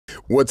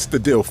What's the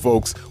deal,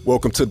 folks?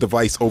 Welcome to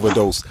Device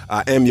Overdose.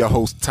 I am your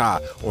host,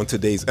 Ty. On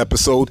today's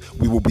episode,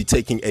 we will be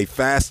taking a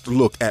fast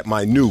look at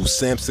my new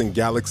Samsung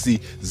Galaxy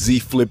Z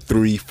Flip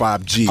 3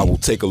 5G. I will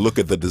take a look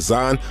at the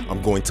design.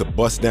 I'm going to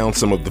bust down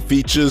some of the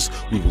features.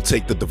 We will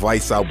take the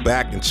device out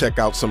back and check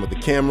out some of the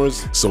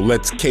cameras. So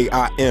let's KIM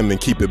and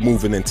keep it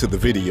moving into the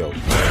video.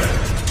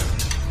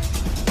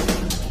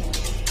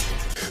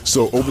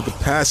 So over the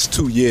past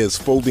 2 years,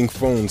 folding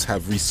phones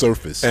have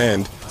resurfaced,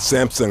 and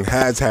Samsung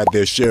has had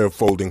their share of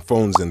folding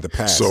phones in the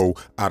past. So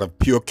out of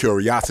pure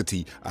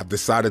curiosity, I've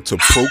decided to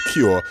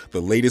procure the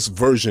latest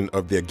version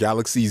of their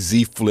Galaxy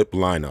Z Flip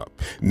lineup.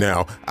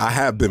 Now, I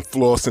have been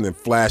flossing and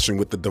flashing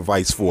with the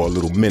device for a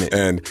little minute,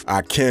 and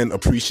I can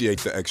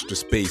appreciate the extra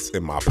space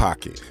in my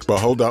pocket. But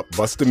hold up,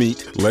 bust the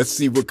meat. Let's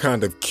see what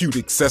kind of cute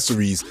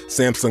accessories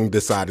Samsung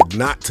decided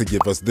not to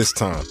give us this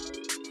time.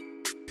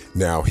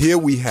 Now here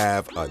we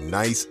have a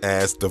nice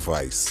ass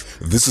device.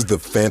 This is the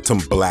Phantom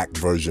Black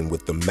version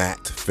with the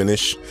matte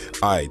finish.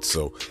 Alright,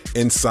 so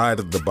inside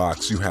of the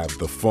box you have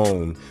the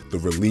phone, the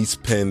release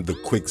pin, the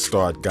quick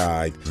start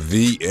guide,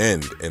 the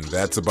end, and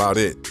that's about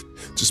it.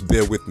 Just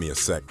bear with me a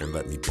sec and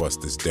let me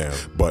bust this down.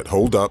 But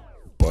hold up.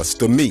 Bust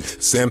the meat.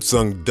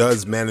 Samsung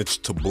does manage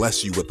to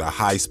bless you with a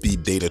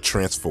high-speed data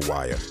transfer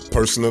wire.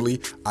 Personally,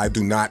 I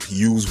do not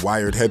use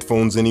wired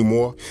headphones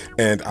anymore,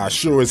 and I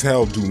sure as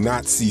hell do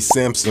not see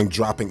Samsung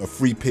dropping a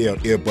free pair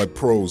of Earbud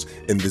Pros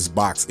in this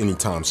box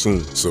anytime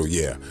soon. So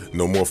yeah,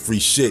 no more free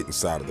shit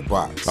inside of the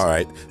box.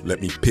 Alright,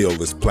 let me peel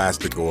this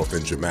plastic off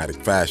in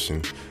dramatic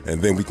fashion,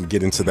 and then we can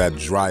get into that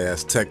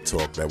dry-ass tech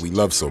talk that we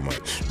love so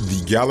much.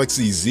 The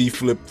Galaxy Z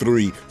Flip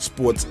 3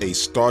 sports a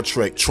Star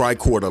Trek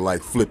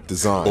tricorder-like flip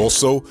design.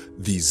 Also,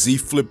 the Z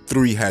Flip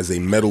 3 has a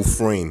metal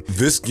frame.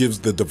 This gives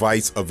the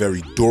device a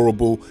very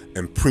durable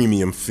and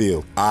premium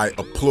feel. I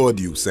applaud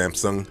you,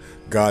 Samsung.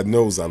 God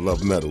knows I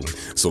love metal.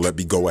 So let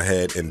me go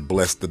ahead and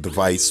bless the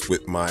device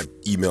with my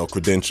email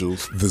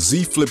credentials. The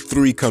Z Flip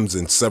 3 comes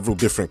in several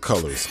different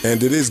colors,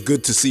 and it is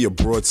good to see a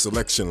broad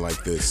selection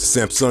like this.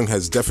 Samsung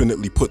has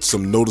definitely put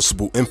some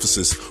noticeable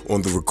emphasis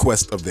on the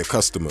request of their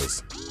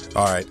customers.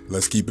 Alright,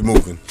 let's keep it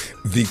moving.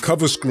 The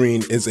cover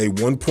screen is a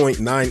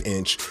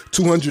 1.9-inch,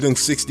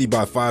 260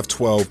 by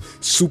 512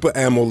 Super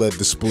AMOLED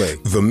display.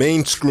 The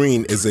main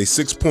screen is a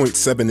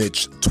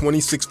 6.7-inch,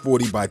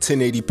 2640 by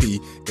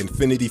 1080p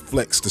Infinity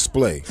Flex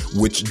display,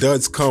 which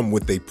does come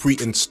with a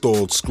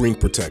pre-installed screen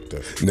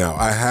protector. Now,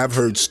 I have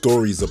heard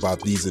stories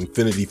about these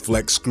Infinity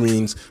Flex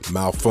screens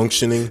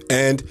malfunctioning,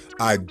 and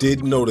I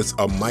did notice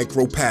a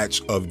micro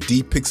patch of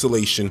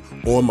depixelation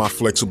on my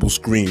flexible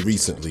screen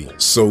recently.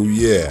 So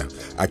yeah,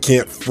 I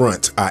can't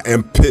front. I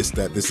am pissed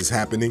that this is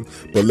happening,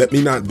 but let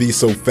me not be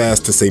so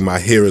fast to say my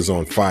hair is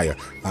on fire.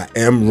 I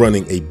am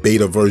running a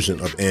beta version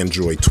of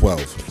Android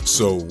 12,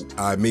 so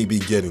I may be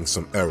getting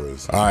some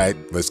errors. Alright,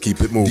 let's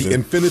keep it moving. The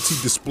Infinity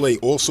display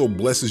also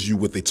blesses you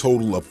with a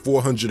total of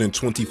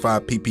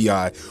 425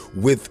 ppi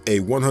with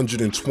a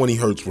 120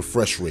 Hz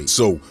refresh rate.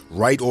 So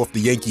right off the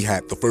Yankee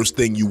hat, the first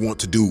thing you want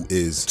to do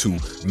is to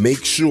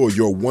make sure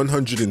your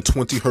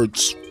 120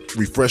 Hz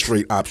refresh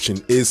rate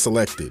option is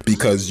selected,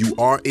 because you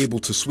are able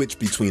to switch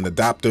between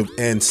adaptive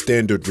and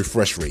standard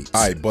refresh rates.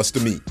 Alright, bust the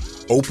meat.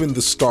 Open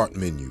the start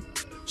menu.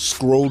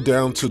 Scroll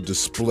down to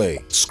display.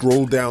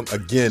 Scroll down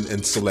again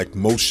and select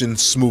motion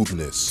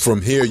smoothness.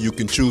 From here you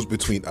can choose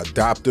between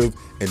adaptive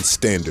and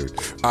standard.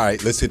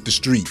 Alright, let's hit the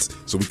streets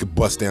so we can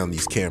bust down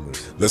these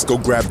cameras. Let's go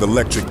grab the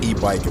electric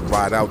e-bike and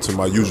ride out to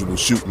my usual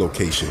shoot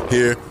location.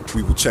 Here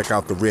we will check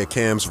out the rear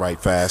cams right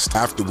fast.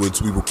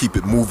 Afterwards we will keep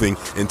it moving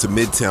into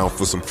Midtown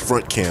for some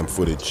front cam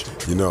footage.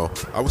 You know,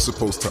 I was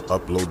supposed to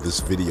upload this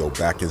video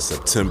back in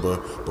September,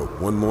 but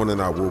one morning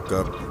I woke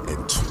up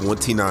and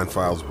 29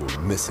 files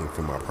were missing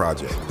from my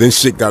project. Then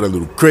shit got a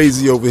little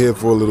crazy over here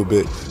for a little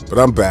bit, but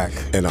I'm back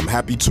and I'm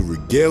happy to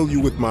regale you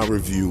with my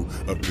review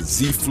of the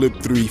Z Flip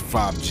 3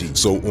 5G.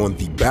 So on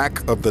the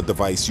back of the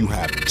device you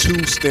have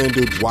two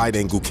standard wide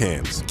angle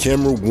cams.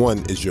 Camera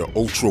 1 is your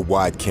ultra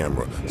wide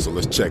camera, so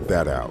let's check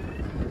that out.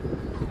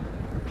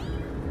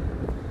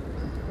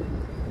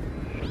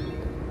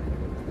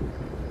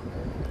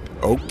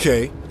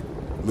 Okay,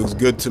 looks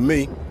good to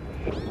me.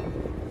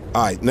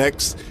 Alright,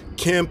 next,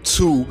 cam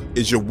 2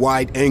 is your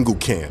wide angle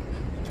cam.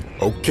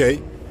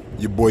 Okay,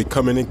 your boy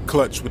coming in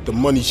clutch with the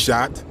money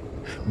shot.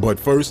 But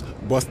first,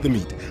 bust the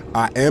meat.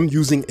 I am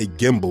using a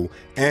gimbal,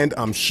 and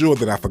I'm sure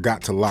that I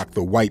forgot to lock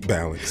the white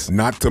balance.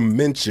 Not to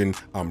mention,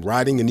 I'm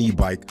riding an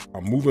e-bike,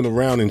 I'm moving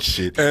around and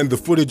shit, and the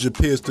footage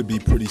appears to be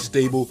pretty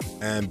stable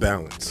and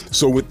balanced.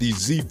 So with the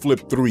Z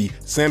Flip 3,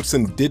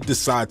 Samsung did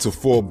decide to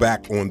fall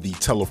back on the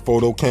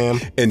telephoto cam.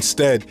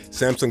 Instead,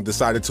 Samsung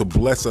decided to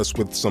bless us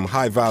with some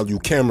high-value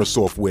camera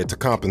software to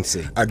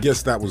compensate. I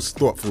guess that was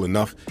thoughtful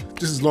enough,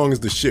 just as long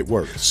as the shit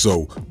works.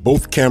 So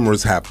both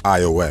cameras have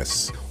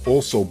iOS.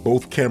 Also,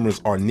 both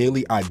cameras are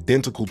nearly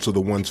identical to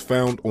the ones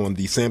found on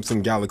the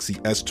Samsung Galaxy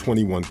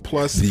S21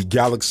 Plus, the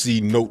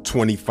Galaxy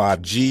Note20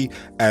 5G,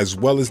 as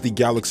well as the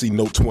Galaxy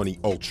Note20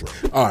 Ultra.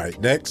 Alright,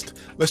 next,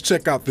 let's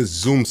check out this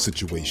zoom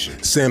situation.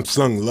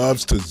 Samsung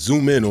loves to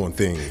zoom in on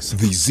things.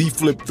 The Z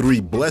Flip 3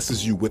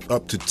 blesses you with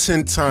up to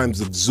 10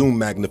 times of zoom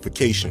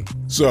magnification.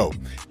 So,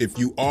 if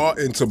you are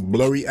into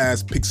blurry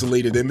ass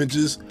pixelated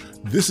images,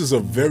 this is a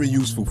very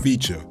useful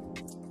feature.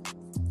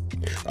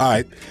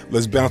 Alright,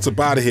 let's bounce up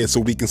out of here so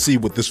we can see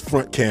what this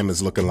front cam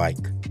is looking like.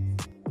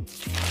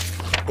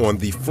 On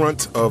the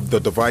front of the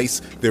device,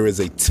 there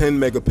is a 10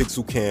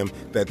 megapixel cam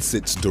that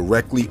sits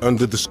directly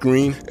under the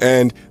screen,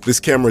 and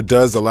this camera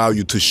does allow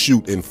you to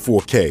shoot in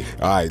 4K.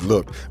 Alright,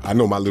 look, I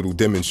know my little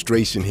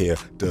demonstration here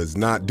does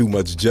not do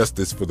much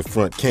justice for the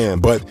front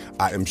cam, but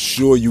I am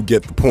sure you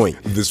get the point.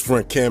 This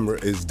front camera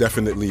is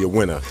definitely a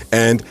winner.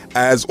 And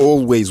as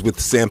always with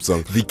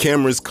Samsung, the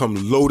cameras come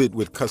loaded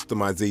with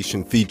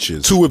customization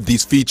features. Two of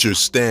these features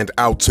stand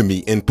out to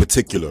me in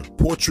particular: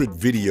 portrait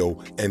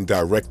video and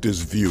director's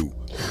view.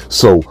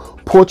 So,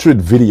 portrait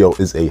video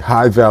is a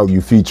high-value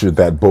feature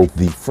that both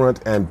the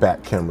front and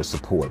back camera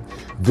support.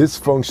 This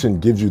function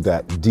gives you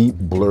that deep,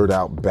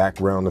 blurred-out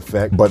background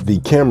effect, but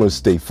the cameras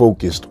stay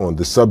focused on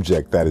the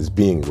subject that is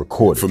being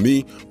recorded. For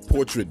me,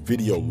 portrait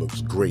video looks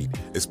great,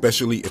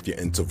 especially if you're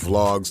into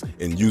vlogs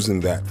and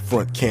using that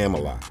front cam a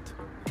lot.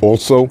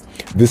 Also,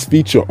 this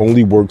feature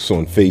only works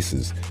on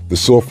faces. The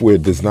software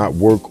does not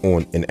work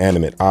on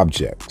inanimate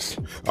objects.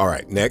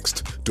 Alright,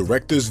 next,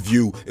 director's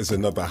view is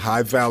another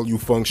high-value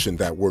function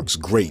that works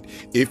great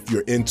if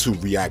you're into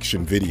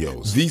reaction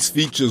videos. These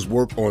features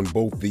work on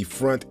both the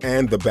front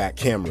and the back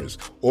cameras.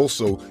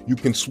 Also, you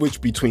can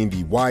switch between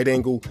the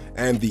wide-angle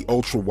and the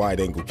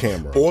ultra-wide-angle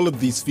camera. All of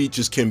these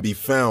features can be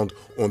found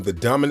on the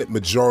dominant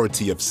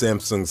majority of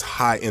Samsung's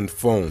high-end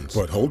phones.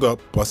 But hold up,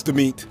 bust the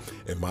meat.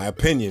 In my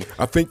opinion,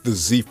 I think the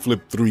Z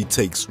Flip 3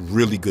 takes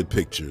really good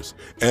pictures.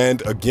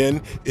 And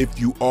again, if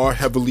you are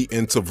heavily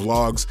into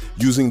vlogs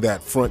using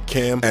that front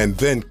cam and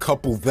then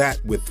couple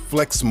that with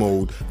flex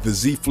mode, the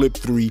Z Flip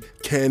 3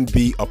 can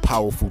be a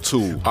powerful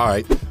tool.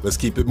 Alright, let's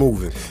keep it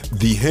moving.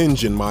 The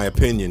hinge, in my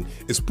opinion,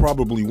 is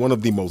probably one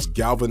of the most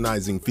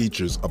galvanizing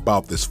features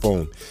about this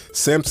phone.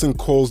 Samsung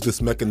calls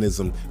this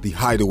mechanism the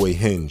Hideaway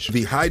Hinge.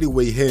 The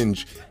Hideaway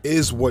Hinge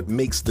is what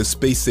makes the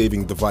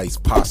space-saving device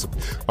possible.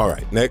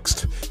 Alright,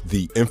 next,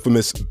 the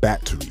infamous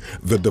battery.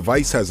 The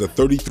device has a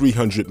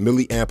 3300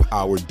 milliamp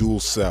hour dual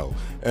cell,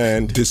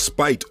 and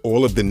despite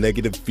all of the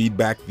negative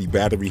feedback the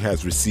battery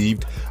has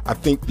received, I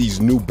think these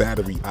new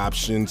battery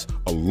options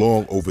are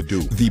long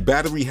overdue. The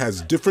battery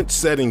has different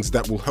settings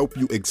that will help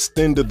you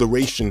extend the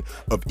duration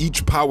of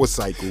each power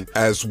cycle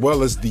as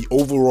well as the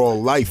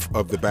overall life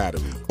of the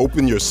battery.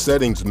 Open your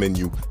settings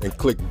menu and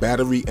click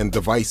battery and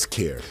device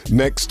care.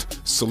 Next,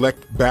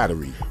 select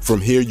battery. From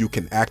here you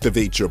can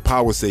activate your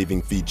power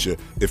saving feature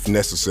if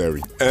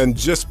necessary. And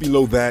just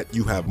below that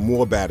you have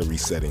more battery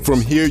settings.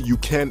 From here you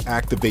can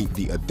activate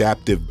the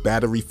adaptive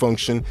battery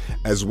function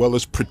as well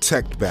as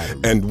protect battery.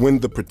 And when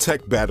the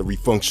protect battery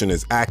function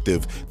is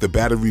active, the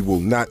battery will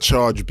not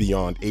charge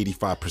beyond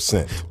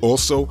 85%.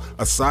 Also,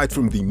 aside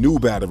from the new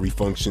battery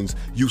functions,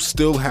 you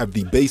still have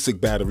the basic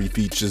battery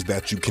features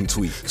that you can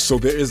tweak. So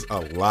there is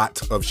a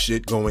lot of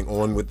shit going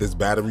on with this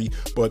battery,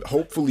 but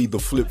hopefully the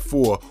Flip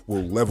 4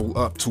 will level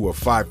up to a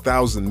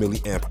 5000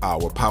 milliamp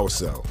hour power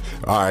cell.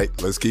 Alright,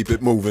 let's keep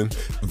it moving.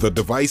 The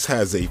device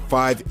has a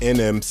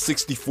 5nm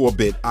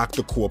 64-bit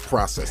octa-core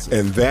processor,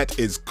 and that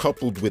is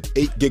coupled with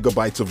 8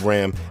 gigabytes of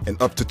RAM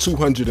and up to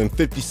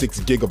 256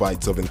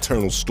 gigabytes of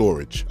internal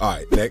storage.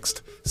 Alright,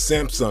 next,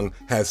 Samsung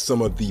has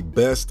some of the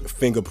best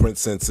fingerprint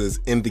sensors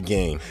in the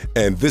game,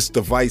 and this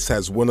device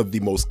has one of the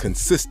most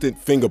consistent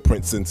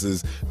fingerprint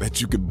sensors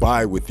that you could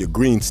buy with your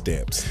green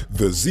stamps.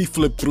 The Z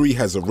Flip 3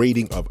 has a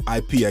rating of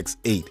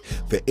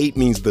IPX8. The 8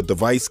 means the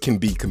device can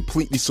be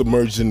completely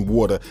submerged in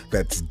water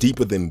that's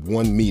deeper than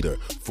 1 meter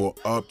for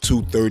up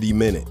to 30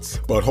 minutes.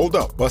 But hold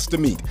up, bust the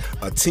meat.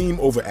 A team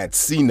over at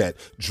CNET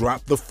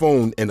dropped the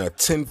phone in a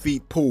 10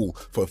 feet pool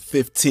for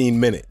 15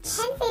 minutes.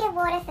 10 feet of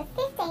water for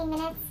 15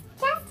 minutes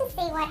just to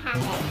see what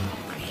happens.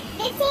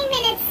 15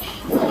 minutes,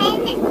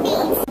 10 feet.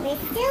 We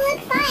still look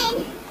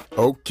fine.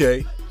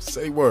 Okay,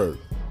 say word.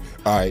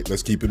 Alright,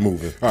 let's keep it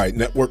moving. Alright,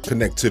 network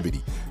connectivity.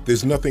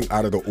 There's nothing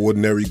out of the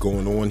ordinary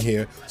going on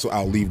here, so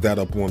I'll leave that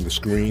up on the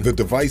screen. The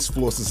device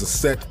flosses a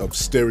set of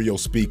stereo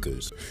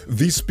speakers.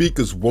 These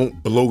speakers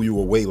won't blow you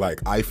away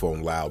like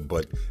iPhone loud,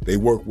 but they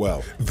work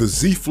well. The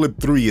Z Flip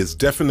 3 is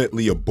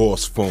definitely a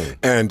boss phone,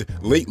 and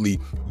lately,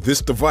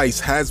 this device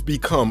has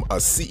become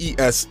a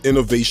CES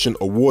Innovation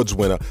Awards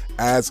winner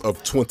as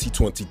of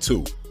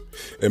 2022.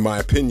 In my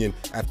opinion,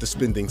 after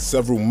spending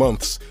several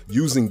months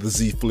using the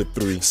Z Flip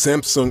 3,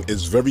 Samsung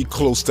is very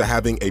close to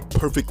having a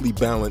perfectly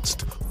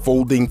balanced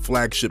folding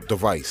flagship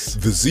device.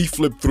 The Z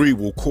Flip 3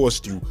 will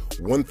cost you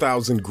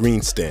 1,000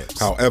 green stamps.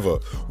 However,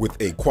 with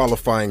a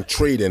qualifying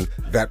trade-in,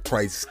 that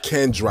price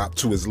can drop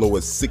to as low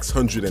as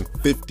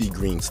 650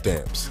 green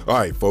stamps.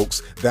 Alright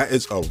folks, that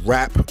is a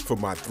wrap for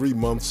my 3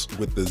 months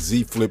with the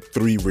Z Flip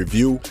 3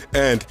 review.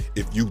 And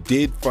if you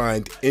did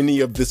find any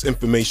of this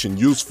information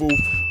useful,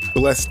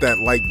 bless that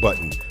like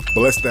button,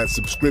 bless that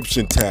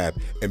subscription tab,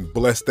 and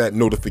bless that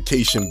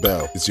notification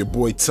bell. It's your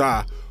boy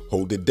Ty.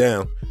 Hold it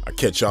down. I'll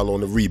catch y'all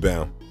on the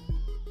rebound.